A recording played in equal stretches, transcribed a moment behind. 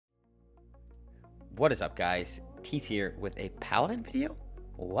What is up, guys? Teeth here with a Paladin video?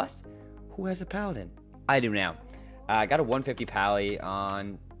 What? Who has a Paladin? I do now. I got a 150 Pally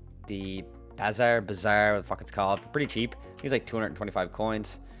on the Bazaar, what the fuck it's called, for pretty cheap. He's like 225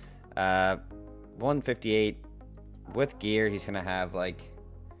 coins. 158 with gear. He's gonna have like,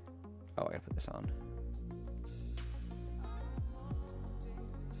 oh, I gotta put this on.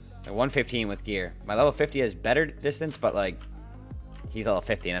 Like 115 with gear. My level 50 has better distance, but like he's level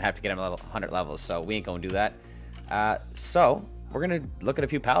 50 and I'd have to get him level 100 levels, so we ain't gonna do that. So we're gonna look at a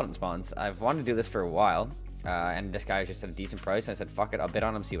few Paladin spawns. I've wanted to do this for a while, and this guy was just at a decent price, and I said fuck it, I'll bid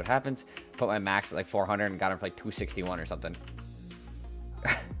on him, see what happens. Put my max at like 400 and got him for like 261 or something.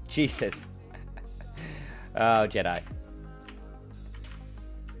 Jesus. Oh, Jedi.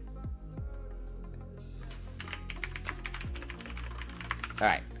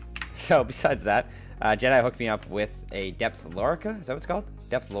 Alright, so besides that, Jedi hooked me up with a Depth Lorica. Is that what it's called?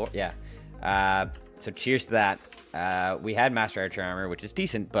 Depth Lore, yeah. So cheers to that. We had Master Archer Armor, which is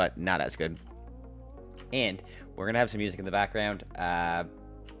decent, but not as good. And we're going to have some music in the background.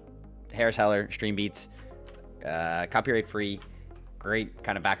 Harris Heller, stream beats, copyright free, great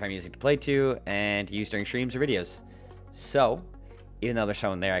kind of background music to play to and use during streams or videos. So, even though there's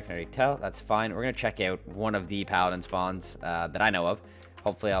someone there I can already tell, that's fine. We're going to check out one of the Paladin spawns that I know of.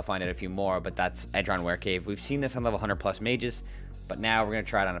 Hopefully I'll find out a few more, but that's Edron Werecave. We've seen this on level 100 plus mages, but now we're going to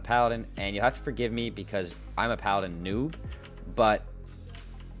try it on a Paladin, and you'll have to forgive me because I'm a Paladin noob, but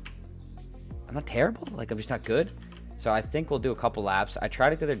I'm not terrible. Like, I'm just not good. So I think we'll do a couple laps. I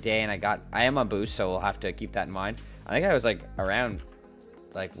tried it the other day, and I am on boost, so we'll have to keep that in mind. I think I was like around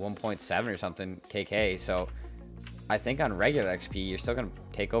like 1.7 or something KK, so I think on regular XP you're still gonna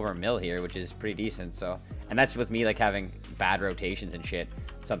take over a mil here, which is pretty decent. So, and that's with me like having bad rotations and shit,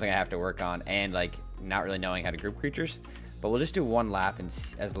 something I have to work on, and like not really knowing how to group creatures. But we'll just do one lap, and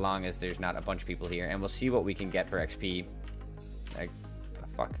as long as there's not a bunch of people here, and we'll see what we can get for XP. Like, the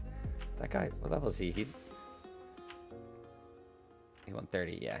fuck, that guy, what level is he? He's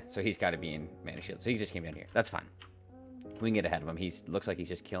 130, yeah. So he's got to be in Mana Shield. So he just came down here. That's fine. We can get ahead of him. He looks like he's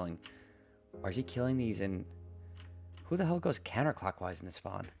just killing. Or is he killing these in... Who the hell goes counterclockwise in this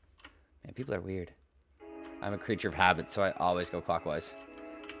spawn? Man, people are weird. I'm a creature of habit, so I always go clockwise.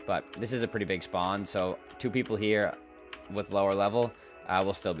 But this is a pretty big spawn, so 2 people here with lower level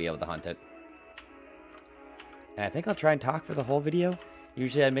will still be able to hunt it. And I think I'll try and talk for the whole video.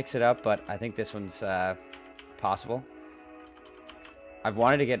 Usually I mix it up, but I think this one's possible. I've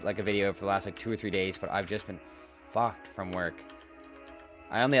wanted to get like a video for the last like 2 or 3 days, but I've just been fucked from work.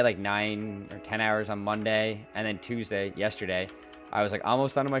 I only had like 9 or 10 hours on Monday, and then yesterday, I was like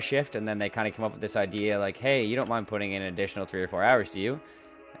almost done with my shift, and then they kind of come up with this idea like, hey, you don't mind putting in an additional 3 or 4 hours, do you?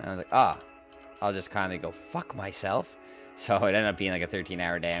 And I was like, I'll just kind of go fuck myself. So it ended up being like a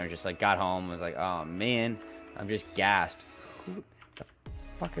 13-hour day. I was just like, got home, was like, oh man, I'm just gassed. Who the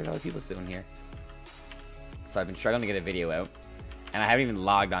fuck are all the people doing here? So I've been struggling to get a video out, and I haven't even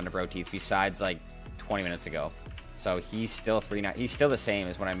logged on to Bro Teeth besides like 20 minutes ago. So he's still he's still the same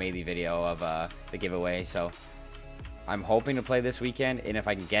as when I made the video of the giveaway. So I'm hoping to play this weekend, and if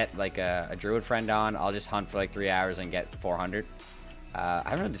I can get like a druid friend on, I'll just hunt for like 3 hours and get 400. I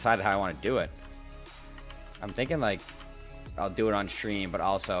haven't really decided how I want to do it. I'm thinking like I'll do it on stream, but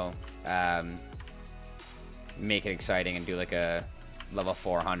also make it exciting and do like a level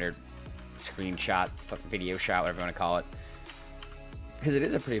 400 screenshot, video shot, whatever you want to call it. Because it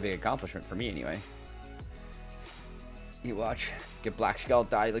is a pretty big accomplishment for me anyway. You watch, get Black Skull,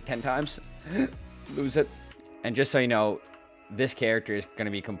 die like 10 times, lose it. And just so you know, this character is going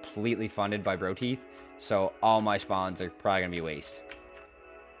to be completely funded by Bro Teeth, so all my spawns are probably going to be waste.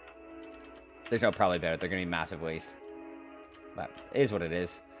 There's no probably better, they're going to be massive waste. But it is what it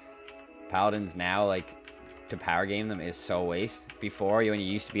is. Paladins now, like, to power game them is so waste. Before, when you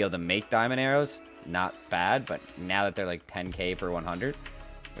used to be able to make diamond arrows, not bad, but now that they're like 10k per 100,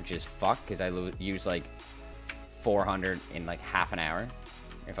 which is fuck, because I use like 400 in like half an hour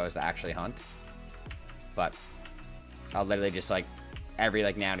if I was to actually hunt. But I'll literally just like every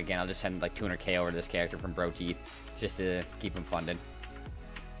like now and again I'll just send like 200k over to this character from Bro Teeth just to keep him funded.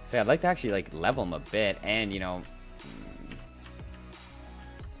 So yeah, I'd like to actually like level him a bit, and you know,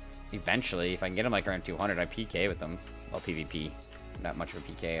 eventually if I can get him like around 200, I PK with them. Well, PvP, not much of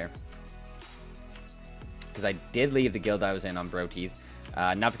a PKer. Because I did leave the guild I was in on Bro Teeth,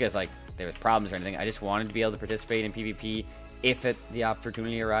 not because like there was problems or anything. I just wanted to be able to participate in PvP if the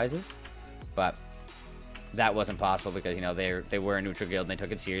opportunity arises, but that wasn't possible because, you know, they were a neutral guild and they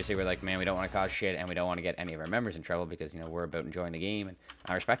took it seriously. We're like, man, we don't want to cause shit, and we don't want to get any of our members in trouble because, you know, we're about enjoying the game, and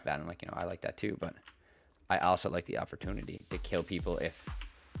I respect that. I'm like, you know, I like that too, but I also like the opportunity to kill people if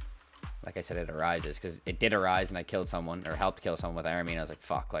like I said, it arises, because it did arise and I killed someone, or helped kill someone with Aramine. I was like,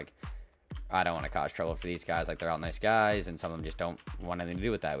 fuck, like, I don't want to cause trouble for these guys. Like, they're all nice guys, and some of them just don't want anything to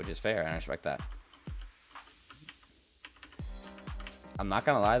do with that, which is fair, and I respect that. I'm not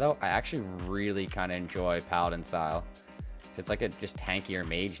gonna lie though, I actually really kind of enjoy Paladin style. It's like a just tankier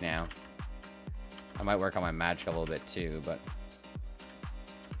mage now. I might work on my magic a little bit too, but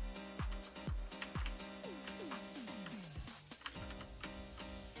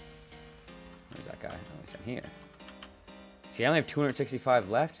where's that guy? Oh, he's in here. See, I only have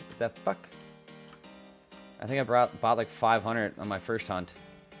 265 left. What the fuck? I think I bought like 500 on my first hunt.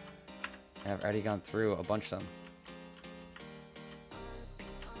 And I've already gone through a bunch of them.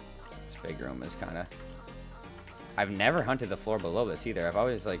 This big room is kind of... I've never hunted the floor below this either. I've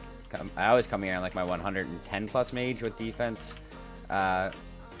always like... I always come here on like my 110 plus mage with defense death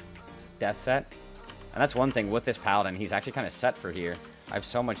set. And that's one thing with this Paladin. He's actually kind of set for here. I have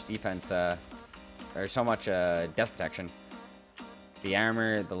so much defense, or so much death protection. The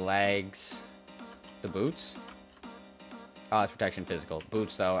armor, the legs, the boots. Oh, it's protection physical.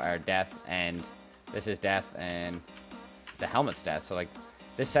 Boots, though, are death, and this is death, and the helmet's death. So, like,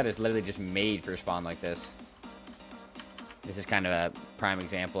 this set is literally just made for a spawn like this. This is kind of a prime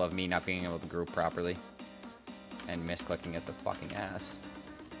example of me not being able to group properly and misclicking at the fucking ass.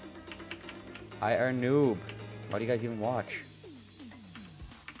 I are noob. Why do you guys even watch?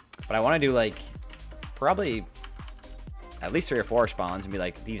 But I want to do, like, probably at least 3 or 4 spawns and be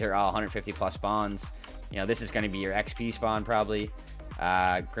like, these are all 150 plus spawns. You know, this is going to be your XP spawn probably.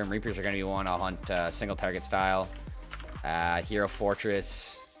 Grim Reapers are going to be one. I'll hunt single target style. Hero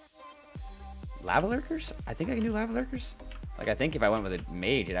Fortress. Lava Lurkers? I think I can do Lava Lurkers. Like, I think if I went with a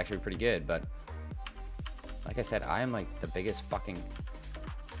mage, it'd actually be pretty good. But like I said, I am like the biggest fucking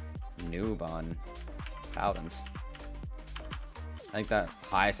noob on Paladins. I think the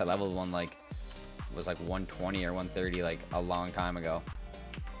highest I leveled one like was like 120 or 130 like a long time ago.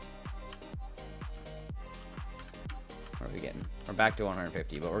 What are we getting? We're back to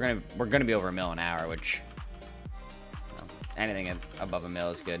 150, but we're gonna be over a mil an hour, which, you know, anything above a mil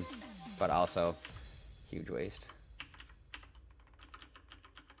is good, but also huge waste.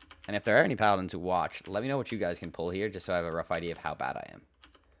 And if there are any Paladins who watch, let me know what you guys can pull here, just so I have a rough idea of how bad I am.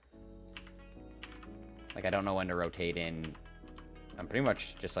 Like, I don't know when to rotate in. I'm pretty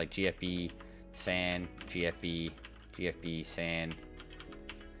much just like GFB, sand, GFB, GFB, sand.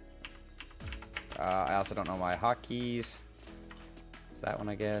 I also don't know my hotkeys. It's that one,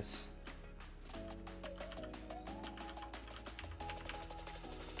 I guess.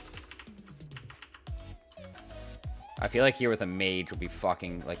 I feel like here with a mage would be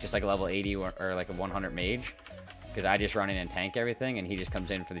fucking, like, just like a level 80 or like a 100 mage. Because I just run in and tank everything, and he just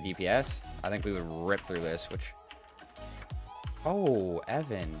comes in for the DPS. I think we would rip through this, which... Oh,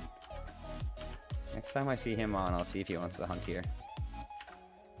 Evan. Next time I see him on, I'll see if he wants to hunt here.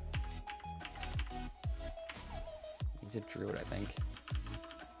 He's a druid, I think.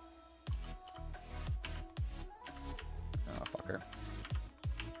 Oh, fucker.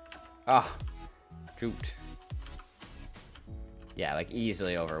 Ah, juked. Yeah, like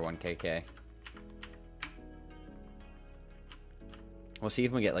easily over 1kk. We'll see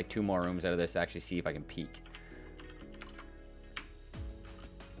if we get like 2 more rooms out of this to actually see if I can peek.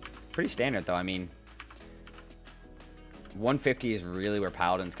 Pretty standard though. I mean, 150 is really where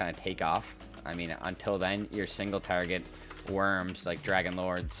Paladins kind of take off. I mean, until then, your single target worms like Dragon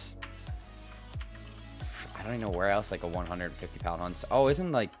Lords. I don't even know where else like a 150 Paladin hunts. Oh,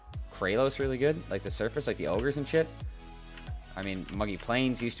 isn't like Kralos really good? Like the surface, like the ogres and shit. I mean, Muggy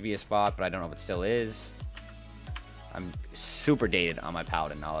Plains used to be a spot, but I don't know if it still is. I'm super dated on my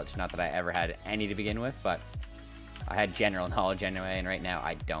Paladin knowledge. Not that I ever had any to begin with, but I had general knowledge anyway, and right now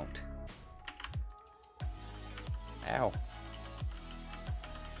I don't. Ow.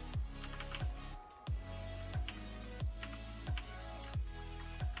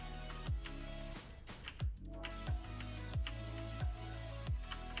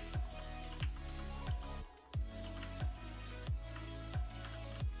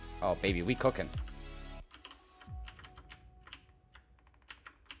 Oh, baby, we cooking.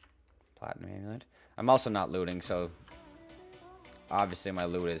 Platinum amulet. I'm also not looting, so obviously my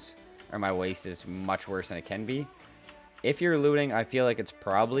loot is, or my waste is much worse than it can be. If you're looting, I feel like it's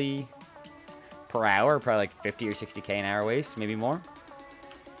probably per hour, probably like 50 or 60k an hour waste, maybe more.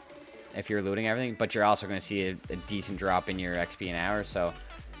 If you're looting everything, but you're also going to see a decent drop in your XP an hour, so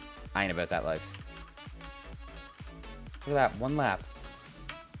I ain't about that life. Look at that, 1 lap.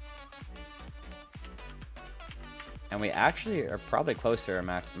 And we actually are probably close to our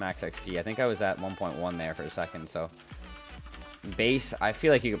max XP. I think I was at 1.1 there for a second, so base, I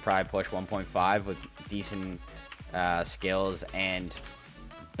feel like you could probably push 1.5 with decent skills and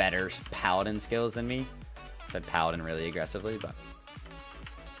better Paladin skills than me. I said Paladin really aggressively, but...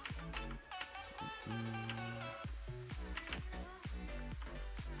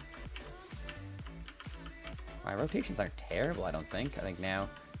 My rotations aren't terrible, I don't think. I think now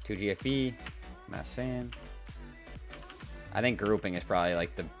 2 GFB, mass sand. I think grouping is probably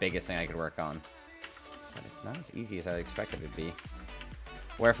like the biggest thing I could work on. But it's not as easy as I expected it to be.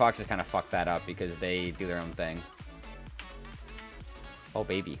 Werefox has kind of fucked that up because they do their own thing. Oh,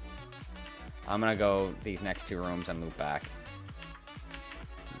 baby. I'm going to go these next 2 rooms and loop back.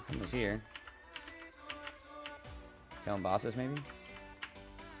 Who's here? Killing bosses, maybe?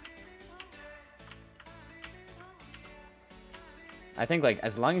 I think, like,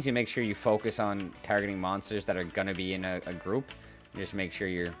 as long as you make sure you focus on targeting monsters that are going to be in a group, just make sure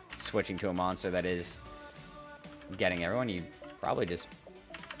you're switching to a monster that is getting everyone, you probably just...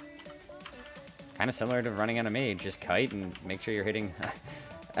 Kind of similar to running on a mage, just kite and make sure you're hitting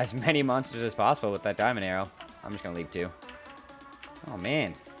as many monsters as possible with that diamond arrow. I'm just going to leave 2. Oh,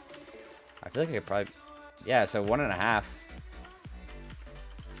 man. I feel like I could probably... Yeah, so 1.5.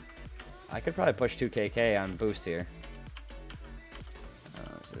 I could probably push 2 KK on boost here.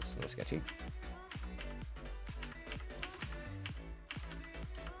 This is a little sketchy.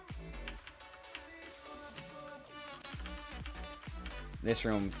 This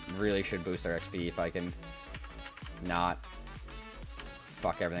room really should boost our XP if I can not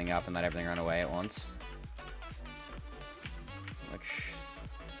fuck everything up and let everything run away at once. Which...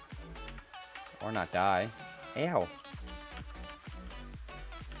 Or not die. Ow!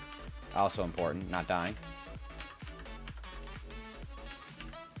 Also important, not dying.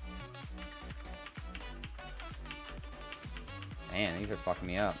 Man, these are fucking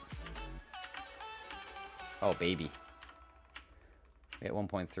me up. Oh, baby. We at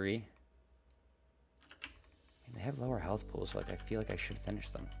 1.3. They have lower health pools, so like I feel like I should finish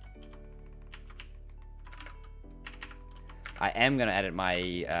them. I am gonna edit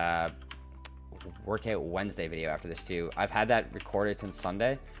my workout Wednesday video after this too. I've had that recorded since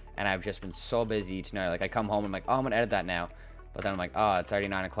Sunday, and I've just been so busy each night. Like I come home and I'm like, oh, I'm gonna edit that now. But then I'm like, oh, it's already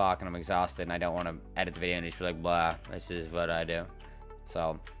 9 o'clock and I'm exhausted and I don't want to edit the video and just be like, blah, this is what I do.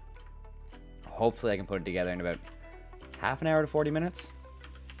 So, hopefully I can put it together in about half an hour to 40 minutes.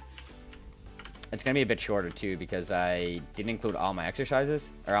 It's going to be a bit shorter too because I didn't include all my exercises,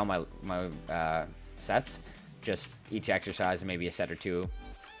 or all my sets. Just each exercise and maybe a set or 2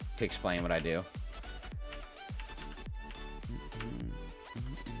 to explain what I do.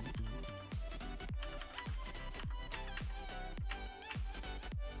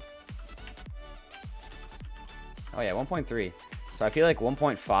 Oh yeah, 1.3. So I feel like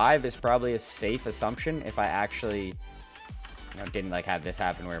 1.5 is probably a safe assumption if I actually, you know, didn't like have this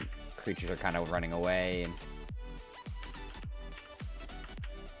happen where creatures are kind of running away and...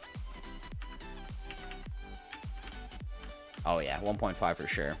 Oh yeah, 1.5 for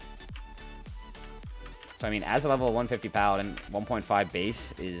sure. So I mean, as a level 150 paladin, 1.5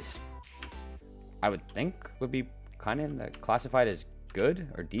 base is, I would think, would be kind of classified as good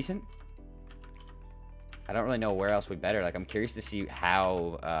or decent. I don't really know where else would be better. Like, I'm curious to see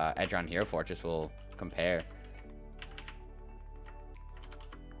how Edron Hero Fortress will compare.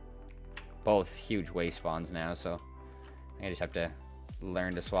 Both huge waste spawns now, so I think I just have to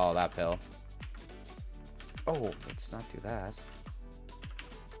learn to swallow that pill. Oh, let's not do that.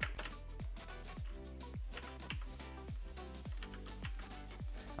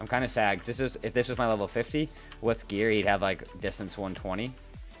 I'm kind of sad, because if this was my level 50, with gear, he'd have, like, distance 120.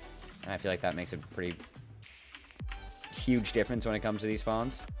 And I feel like that makes a pretty huge difference when it comes to these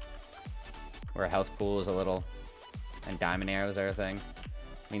spawns. Where health pool is a little... And diamond arrows are a thing.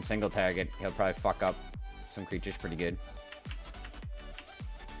 I mean, single target, he'll probably fuck up some creatures pretty good.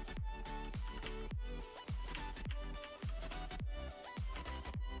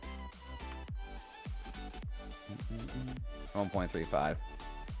 Mm-mm-mm. 1.35.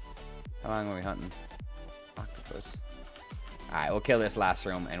 How long are we hunting? Octopus. Alright, we'll kill this last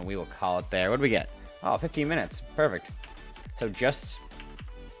room and we will call it there. What do we get? Oh, 15 minutes. Perfect. So just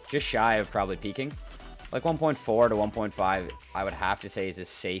shy of probably peaking. Like 1.4 to 1.5, I would have to say is a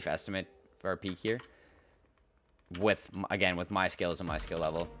safe estimate for a peak here. Again, with my skills and my skill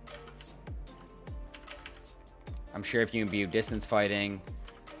level. I'm sure if you imbue distance fighting,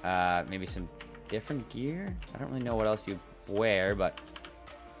 maybe some different gear. I don't really know what else you wear, but...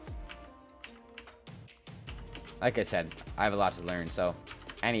 Like I said, I have a lot to learn, so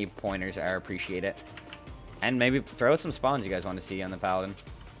any pointers are appreciated. And maybe throw out some spawns you guys want to see on the Paladin.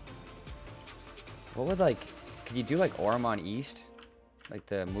 What would, like, could you do like Oromon East? Like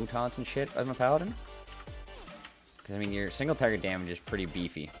the Mutants and shit as a Paladin? Because, I mean, your single target damage is pretty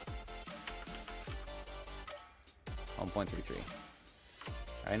beefy. 1.33.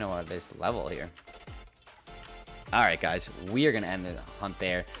 I know what this level here. Alright, guys. We are going to end the hunt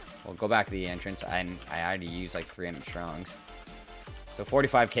there. We'll go back to the entrance. I already used like 300 strongs. So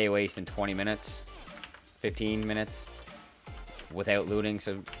 45k waste in 20 minutes. 15 minutes. Without looting.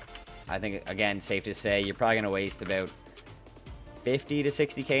 So I think, again, safe to say, you're probably going to waste about 50 to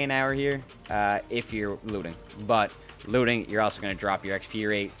 60k an hour here if you're looting. But looting, you're also going to drop your XP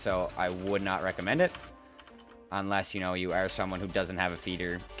rate, so I would not recommend it. Unless, you know, you are someone who doesn't have a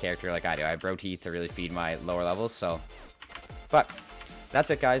feeder character like I do. I have Bro Teeth to really feed my lower levels, so. But that's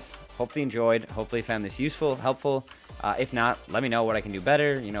it, guys. Hopefully you enjoyed. Hopefully you found this useful, helpful. If not, let me know what I can do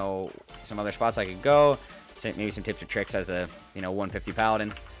better. You know, some other spots I could go. Maybe some tips or tricks as a, you know, 150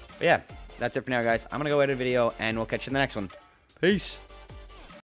 Paladin. But yeah, that's it for now, guys. I'm going to go edit a video, and we'll catch you in the next one. Peace.